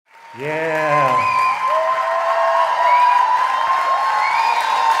Yeah.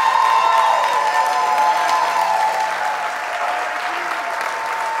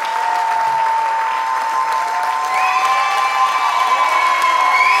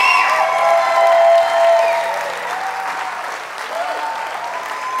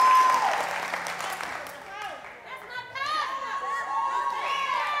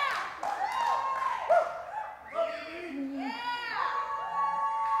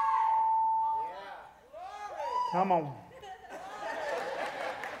 Come on.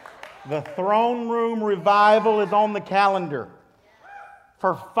 The throne room revival is on the calendar.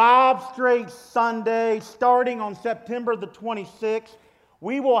 For 5 straight Sundays, starting on September the 26th,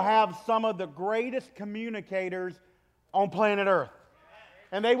 we will have some of the greatest communicators on planet Earth.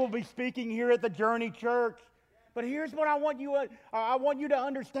 And they will be speaking here at the Journey Church. But here's what I want you to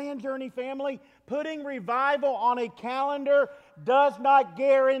understand, Journey family. Putting revival on a calendar does not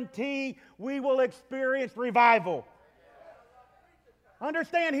guarantee we will experience revival.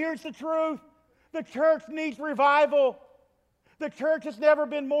 Understand, here's the truth. The church needs revival. The church has never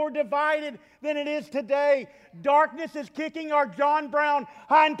been more divided than it is today. Darkness is kicking our John Brown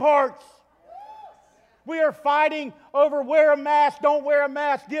hind parts. We are fighting over wear a mask, don't wear a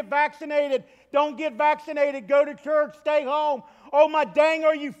mask, get vaccinated, don't get vaccinated, go to church, stay home. Oh my dang,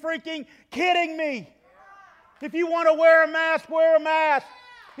 are you freaking kidding me? If you want to wear a mask, wear a mask.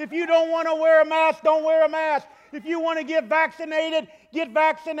 If you don't want to wear a mask, don't wear a mask. If you want to get vaccinated, get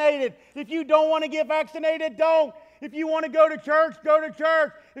vaccinated. If you don't want to get vaccinated, don't. If you want to go to church, go to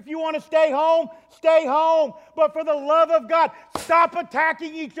church. If you want to stay home, stay home. But for the love of God, stop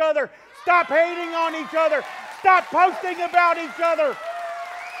attacking each other. Stop hating on each other. Stop posting about each other.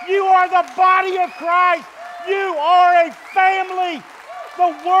 You are the body of Christ. You are a family.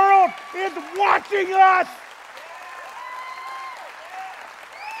 The world is watching us.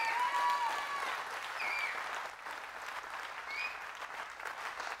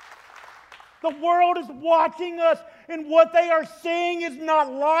 The world is watching us, and what they are seeing is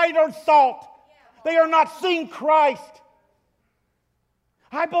not light or salt. They are not seeing Christ.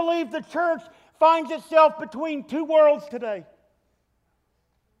 I believe the church finds itself between 2 worlds today.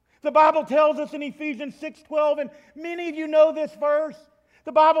 The Bible tells us in Ephesians 6:12, and many of you know this verse.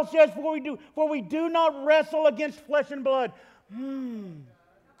 The Bible says, for we do not wrestle against flesh and blood.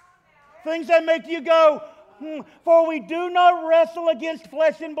 Things that make you go, for we do not wrestle against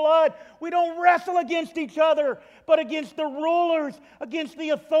flesh and blood. We don't wrestle against each other, but against the rulers, against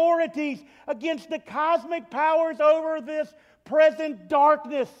the authorities, against the cosmic powers over this present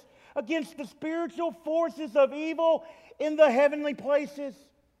darkness, against the spiritual forces of evil in the heavenly places.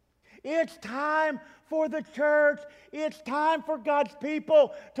 It's time for the church. It's time for God's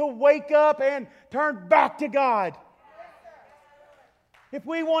people to wake up and turn back to God. If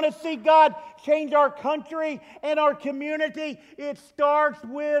we want to see God change our country and our community, it starts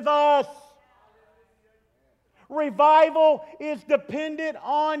with us. Revival is dependent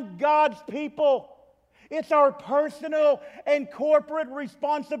on God's people. It's our personal and corporate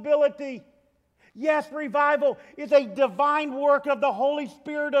responsibility. Yes, revival is a divine work of the Holy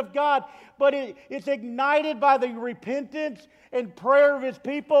Spirit of God, but it's ignited by the repentance and prayer of His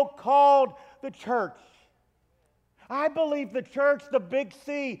people called the church. I believe the church, the big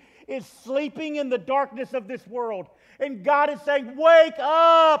C, is sleeping in the darkness of this world. And God is saying, wake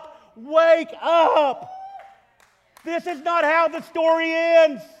up, wake up. This is not how the story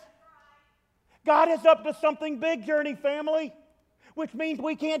ends. God is up to something big, Journey family, which means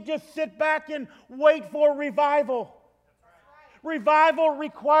we can't just sit back and wait for revival. Revival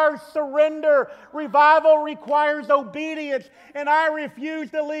requires surrender. Revival requires obedience. And I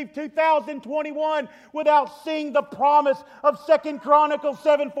refuse to leave 2021 without seeing the promise of 2 Chronicles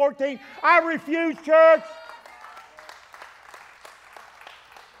 7:14. I refuse, church.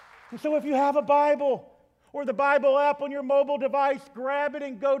 And so if you have a Bible or the Bible app on your mobile device, grab it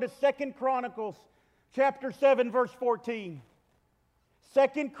and go to 2 Chronicles chapter 7, verse 14.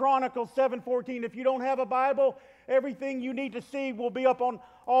 2 Chronicles 7:14. If you don't have a Bible, everything you need to see will be up on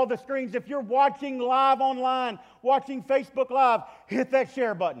all the screens. If you're watching live online, watching Facebook Live, hit that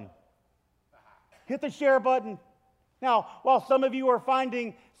share button. Hit the share button. Now, while some of you are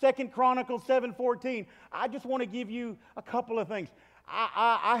finding 2 Chronicles 7:14, I just want to give you a couple of things.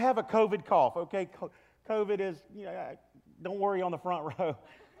 I have a COVID cough, okay? COVID is, don't worry on the front row.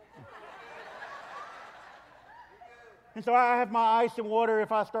 And so I have my ice and water.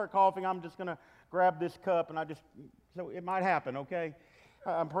 If I start coughing, I'm just going to grab this cup and so it might happen, okay?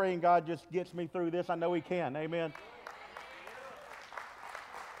 I'm praying God just gets me through this. I know He can, amen.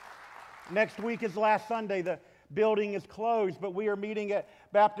 Next week is last Sunday, the building is closed, but we are meeting at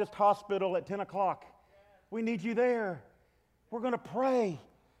Baptist Hospital at 10 o'clock. We need you there. We're going to pray.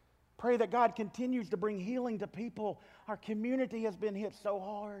 Pray that God continues to bring healing to people. Our community has been hit so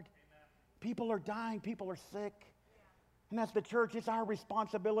hard. People are dying. People are sick. And as the church, it's our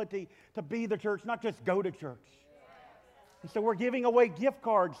responsibility to be the church, not just go to church. And so we're giving away gift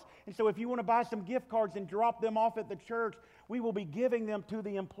cards. And so if you want to buy some gift cards and drop them off at the church, we will be giving them to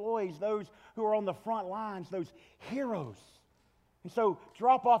the employees, those who are on the front lines, those heroes. And so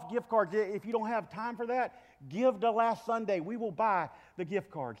drop off gift cards. If you don't have time for that, give to last Sunday. We will buy the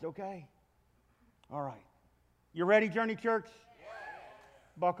gift cards, okay? All right. You ready, Journey Church?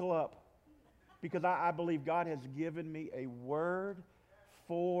 Buckle up. Because I believe God has given me a word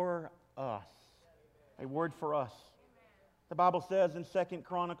for us. A word for us. The Bible says in 2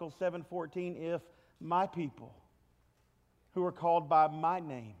 Chronicles 7:14, if my people who are called by my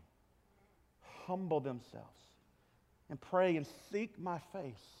name humble themselves and pray and seek my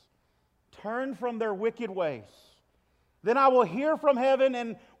face, turn from their wicked ways, then I will hear from heaven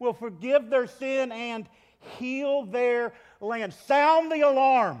and will forgive their sin and heal their land. Sound the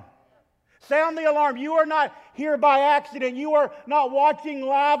alarm. Sound the alarm. You are not here by accident. You are not watching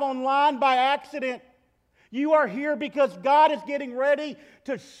live online by accident. You are here because God is getting ready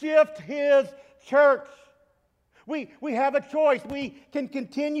to shift His church. We have a choice. We can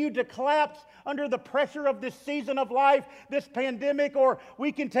continue to collapse under the pressure of this season of life, this pandemic, or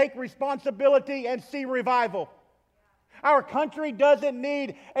we can take responsibility and see revival. Our country doesn't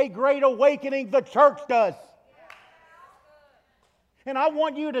need a great awakening. The church does. And I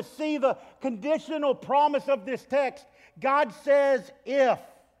want you to see the conditional promise of this text. God says, if.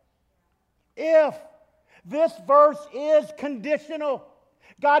 This verse is conditional.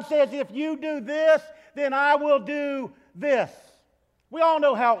 God says, if you do this, then I will do this. We all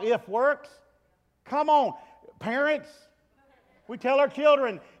know how if works. Come on, parents. We tell our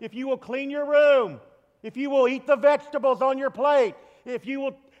children, if you will clean your room, if you will eat the vegetables on your plate, if you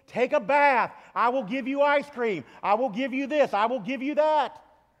will take a bath, I will give you ice cream. I will give you this. I will give you that.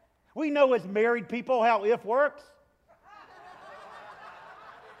 We know as married people how if works.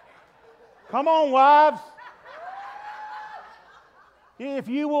 Come on, wives. If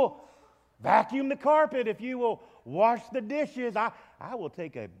you will vacuum the carpet, if you will wash the dishes, I will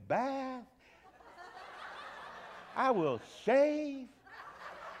take a bath. I will shave.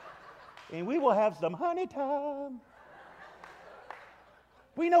 And we will have some honey time.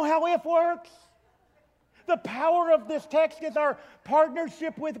 We know how if works. The power of this text is our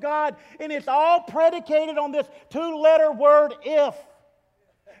partnership with God, and it's all predicated on this two-letter word, if.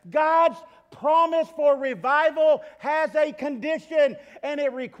 God's promise for revival has a condition, and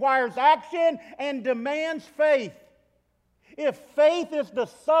it requires action and demands faith. If faith is the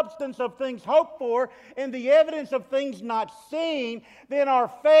substance of things hoped for and the evidence of things not seen, then our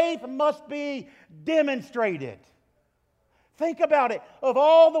faith must be demonstrated. Think about it. Of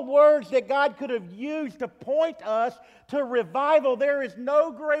all the words that God could have used to point us to revival, there is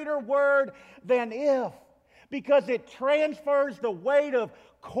no greater word than if, because it transfers the weight of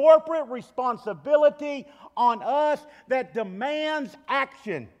corporate responsibility on us that demands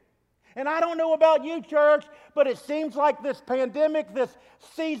action. And I don't know about you, church, but it seems like this pandemic, this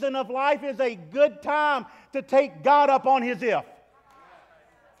season of life is a good time to take God up on His if.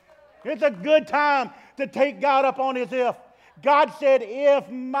 It's a good time to take God up on His if. God said, if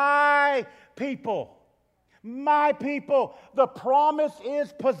my people, the promise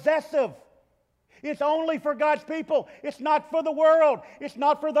is possessive. It's only for God's people. It's not for the world. It's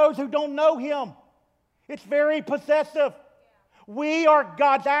not for those who don't know Him. It's very possessive. We are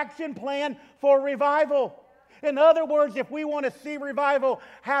God's action plan for revival. In other words, if we want to see revival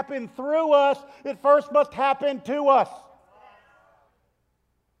happen through us, it first must happen to us.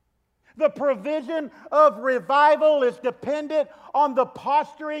 The provision of revival is dependent on the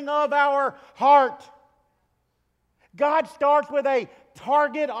posturing of our heart. God starts with a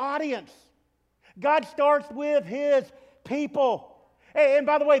target audience. God starts with His people. And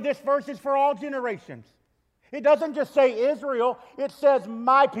by the way, this verse is for all generations. It doesn't just say Israel, it says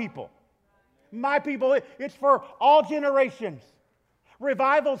my people. My people, it's for all generations.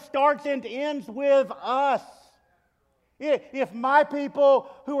 Revival starts and ends with us. If my people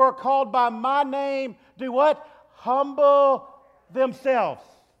who are called by my name do what? Humble themselves.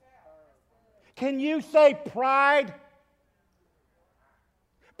 Can you say pride?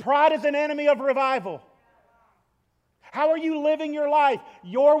 Pride is an enemy of revival. How are you living your life?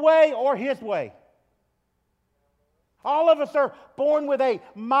 Your way or His way? All of us are born with a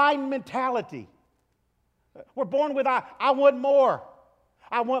mind mentality. We're born with I want more.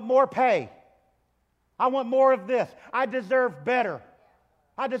 I want more pay. I want more of this. I deserve better.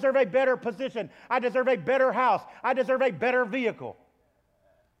 I deserve a better position. I deserve a better house. I deserve a better vehicle.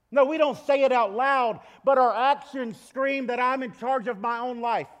 No, we don't say it out loud, but our actions scream that I'm in charge of my own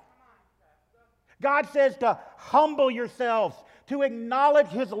life. God says to humble yourselves, to acknowledge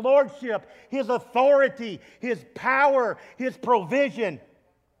His lordship, His authority, His power, His provision.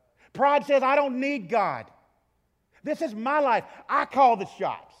 Pride says, I don't need God. This is my life. I call the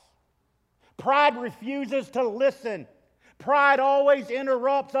shots. Pride refuses to listen. Pride always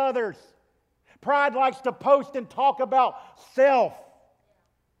interrupts others. Pride likes to post and talk about self.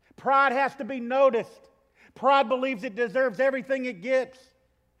 Pride has to be noticed. Pride believes it deserves everything it gets.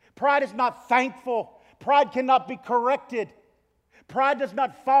 Pride is not thankful. Pride cannot be corrected. Pride does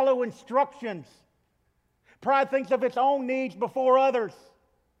not follow instructions. Pride thinks of its own needs before others.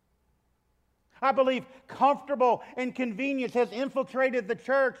 I believe comfortable and convenience has infiltrated the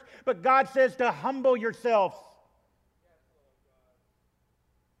church, but God says to humble yourselves.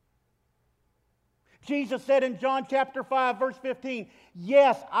 Jesus said in John chapter 5, verse 15,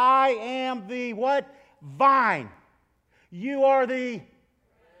 yes, I am the what? Vine. You are the...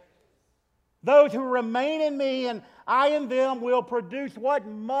 Those who remain in me and I in them will produce what?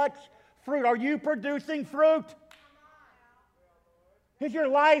 Much fruit. Are you producing fruit? Is your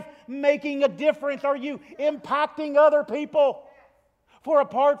life making a difference? Are you impacting other people? For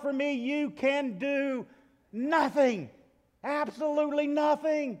apart from me, you can do nothing. Absolutely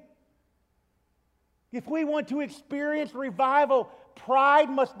nothing. If we want to experience revival, pride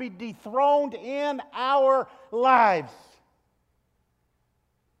must be dethroned in our lives.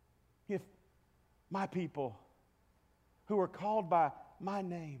 If my people who are called by my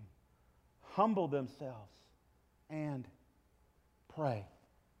name humble themselves and pray.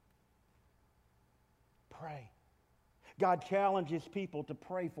 Pray. God challenges people to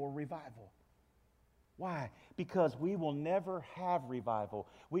pray for revival. Why? Because we will never have revival.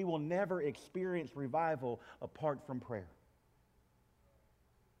 We will never experience revival apart from prayer.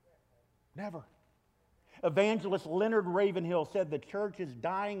 Never. Evangelist Leonard Ravenhill said the church is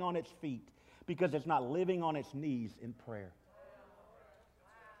dying on its feet because it's not living on its knees in prayer.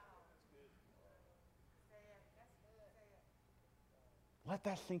 Let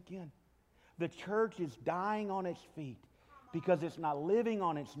that sink in. The church is dying on its feet because it's not living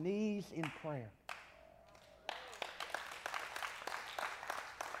on its knees in prayer.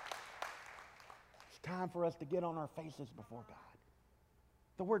 It's time for us to get on our faces before God.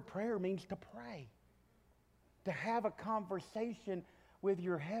 The word prayer means to pray, to have a conversation with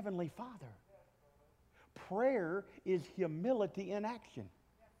your heavenly Father. Prayer is humility in action.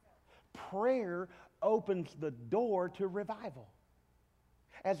 Prayer opens the door to revival.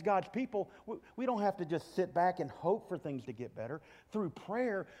 As God's people, we don't have to just sit back and hope for things to get better. Through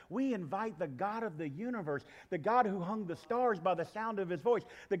prayer, we invite the God of the universe, the God who hung the stars by the sound of His voice,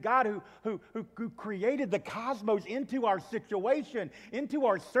 the God who created the cosmos into our situation, into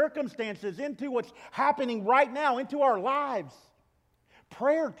our circumstances, into what's happening right now, into our lives.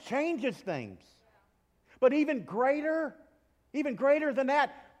 Prayer changes things. But even greater than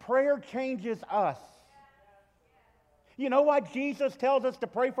that, prayer changes us. You know why Jesus tells us to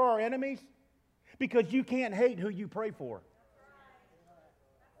pray for our enemies? Because you can't hate who you pray for.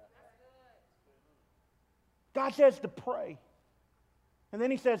 God says to pray. And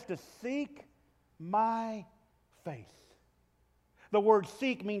then He says to seek my face. The word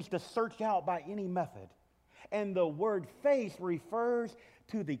seek means to search out by any method. And the word face refers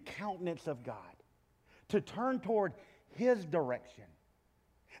to the countenance of God. To turn toward His direction.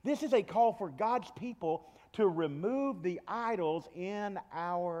 This is a call for God's people to remove the idols in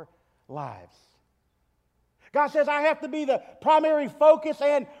our lives. God says, I have to be the primary focus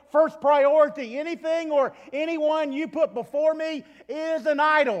and first priority. Anything or anyone you put before me is an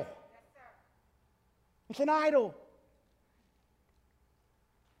idol. It's an idol.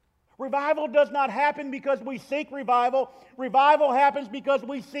 Revival does not happen because we seek revival. Revival happens because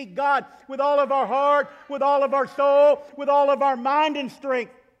we seek God with all of our heart, with all of our soul, with all of our mind and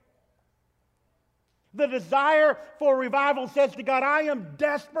strength. The desire for revival says to God, I am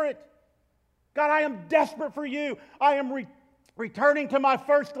desperate. God, I am desperate for you. I am returning to my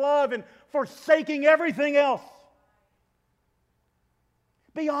first love and forsaking everything else.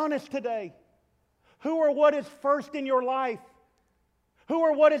 Be honest today. Who or what is first in your life? Who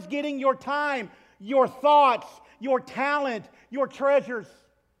or what is getting your time, your thoughts, your talent, your treasures?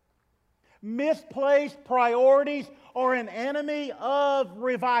 Misplaced priorities are an enemy of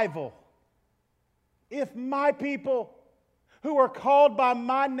revival. If my people who are called by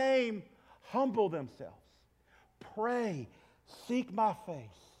my name humble themselves, pray, seek my face,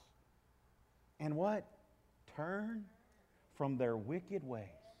 and what? turn from their wicked ways.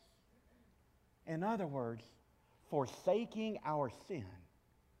 In other words, forsaking our sin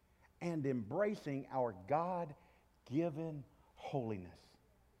and embracing our God-given holiness.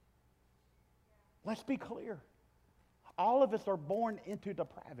 Let's be clear. All of us are born into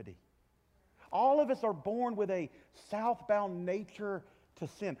depravity. All of us are born with a southbound nature to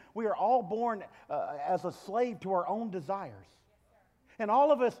sin. We are all born as a slave to our own desires. And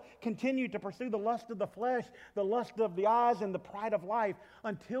all of us continue to pursue the lust of the flesh, the lust of the eyes, and the pride of life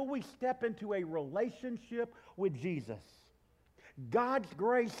until we step into a relationship with Jesus. God's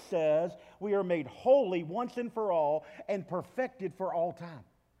grace says we are made holy once and for all and perfected for all time.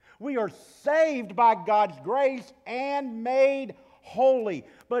 We are saved by God's grace and made holy.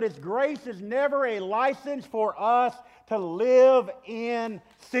 But His grace is never a license for us to live in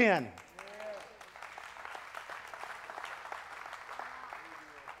sin.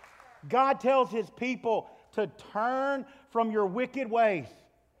 God tells His people to turn from your wicked ways,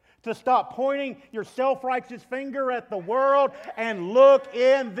 to stop pointing your self-righteous finger at the world and look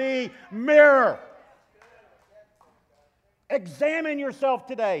in the mirror. Examine yourself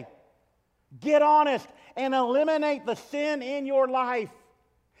today. Get honest and eliminate the sin in your life.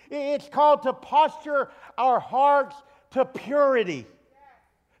 It's called to posture our hearts to purity.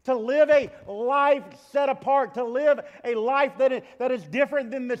 To live a life set apart, to live a life that is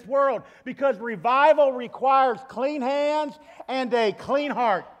different than this world. Because revival requires clean hands and a clean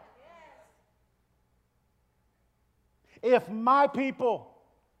heart. If my people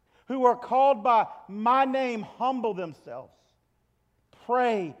who are called by my name humble themselves,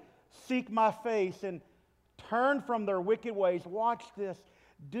 pray, seek my face, and turn from their wicked ways, watch this,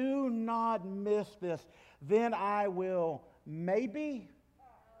 do not miss this, then I will maybe...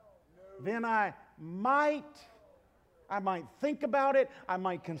 Then I might think about it. I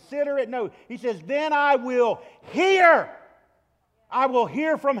might consider it. No, He says, then I will hear. I will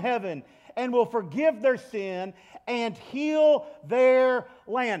hear from heaven and will forgive their sin and heal their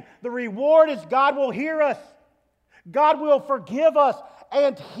land. The reward is God will hear us. God will forgive us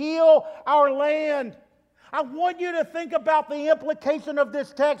and heal our land. I want you to think about the implication of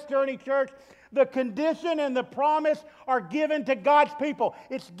this text, Journey Church. The condition and the promise are given to God's people.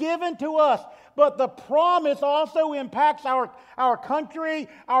 It's given to us. But the promise also impacts our country,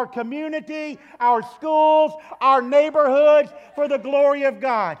 our community, our schools, our neighborhoods for the glory of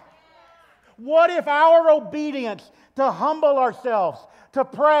God. What if our obedience to humble ourselves, to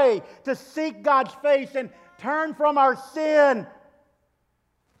pray, to seek God's face and turn from our sin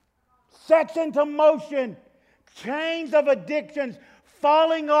sets into motion chains of addictions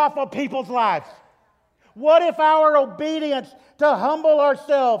falling off of people's lives? What if our obedience to humble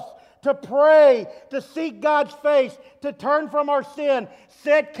ourselves, to pray, to seek God's face, to turn from our sin,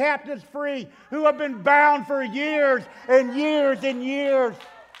 set captives free who have been bound for years and years and years?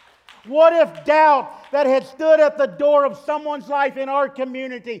 What if doubt that had stood at the door of someone's life in our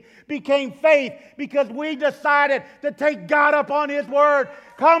community became faith because we decided to take God up on His word?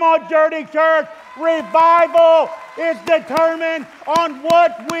 Come on, Journey Church. Revival is determined on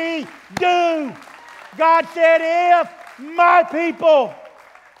what we do. God said, if my people...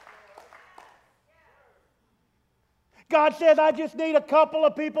 God says, I just need a couple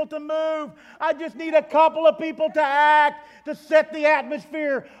of people to move. I just need a couple of people to act, to set the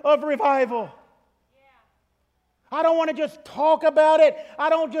atmosphere of revival. I don't want to just talk about it. I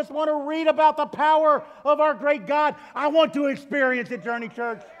don't just want to read about the power of our great God. I want to experience it, Journey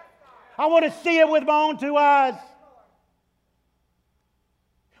Church. I want to see it with my own two eyes.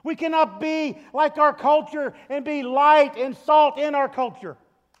 We cannot be like our culture and be light and salt in our culture.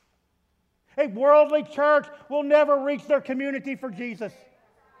 A worldly church will never reach their community for Jesus.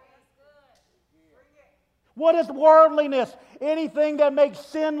 What is worldliness? Anything that makes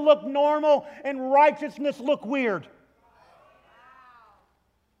sin look normal and righteousness look weird.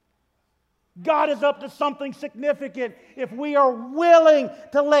 God is up to something significant if we are willing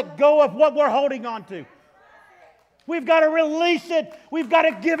to let go of what we're holding on to. We've got to release it. We've got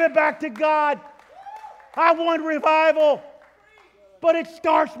to give it back to God. I want revival, but it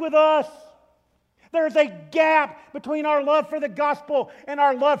starts with us. There's a gap between our love for the gospel and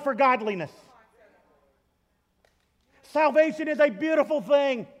our love for godliness. Salvation is a beautiful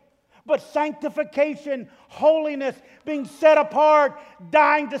thing, but sanctification, holiness, being set apart,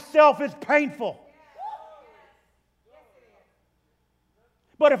 dying to self is painful.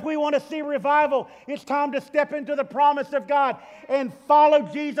 But if we want to see revival, it's time to step into the promise of God and follow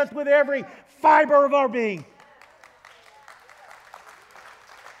Jesus with every fiber of our being.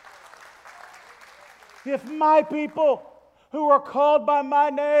 If my people who are called by my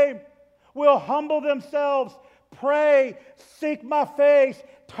name will humble themselves pray, seek my face,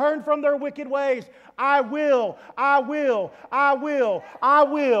 turn from their wicked ways, I will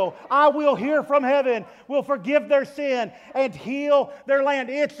hear from heaven, will forgive their sin and heal their land.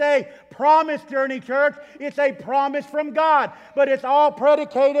 It's a promise, Journey Church. It's a promise from God. But it's all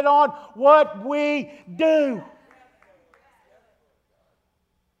predicated on what we do.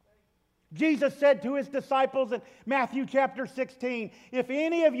 Jesus said to his disciples in Matthew chapter 16, if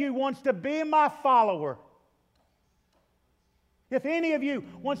any of you wants to be my follower, I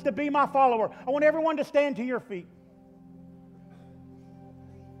want everyone to stand to your feet.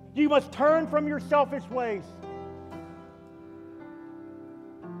 You must turn from your selfish ways.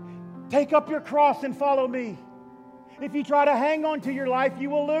 Take up your cross and follow me. If you try to hang on to your life, you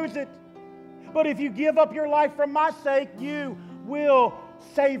will lose it. But if you give up your life for my sake, you will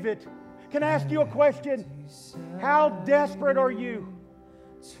save it. Can I ask you a question? How desperate are you?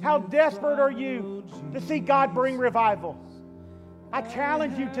 How desperate are you to see God bring revival? I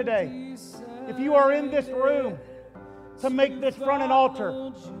challenge you today, if you are in this room, to make this front an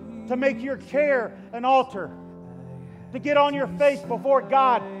altar, to make your chair an altar, to get on your face before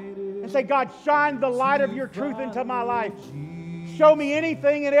God and say, God, shine the light of your truth into my life. Show me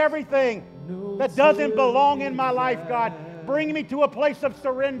anything and everything that doesn't belong in my life, God. Bring me to a place of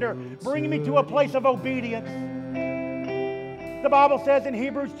surrender. Bring me to a place of obedience. The Bible says in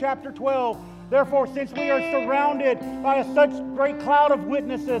Hebrews chapter 12, therefore, since we are surrounded by such great cloud of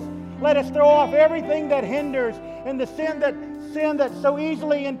witnesses, let us throw off everything that hinders and the sin that so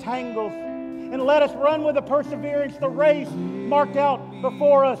easily entangles. And let us run with a perseverance the race marked out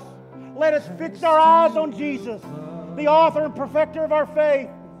before us. Let us fix our eyes on Jesus, the author and perfecter of our faith,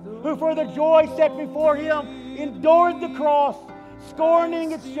 who for the joy set before him endured the cross,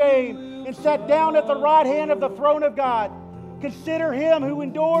 scorning its shame, and sat down at the right hand of the throne of God. Consider him who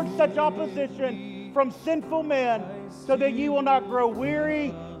endured such opposition from sinful men, so that you will not grow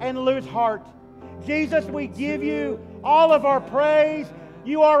weary and lose heart. Jesus, we give you all of our praise.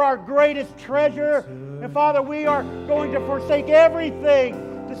 You are our greatest treasure. And Father, we are going to forsake everything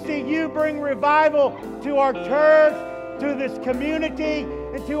to see you bring revival to our church, to this community,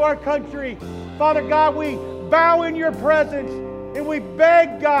 and to our country. Father God, we bow in your presence and we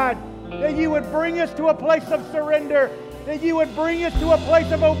beg, God, that you would bring us to a place of surrender, that you would bring us to a place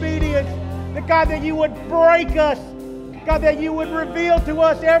of obedience, that God, that you would break us, God, that you would reveal to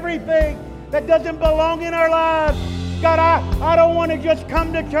us everything that doesn't belong in our lives. God, I don't want to just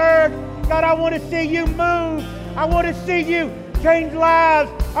come to church. God, I want to see you move. I want to see you change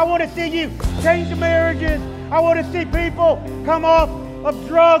lives. I want to see you change marriages. I want to see people come off of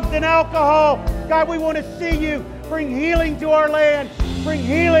drugs and alcohol. God, we want to see you bring healing to our land, bring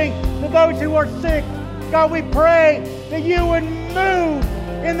healing to those who are sick. God, we pray that you would move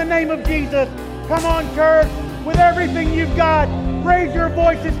in the name of Jesus. Come on, church, with everything you've got, raise your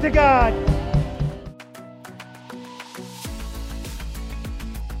voices to God.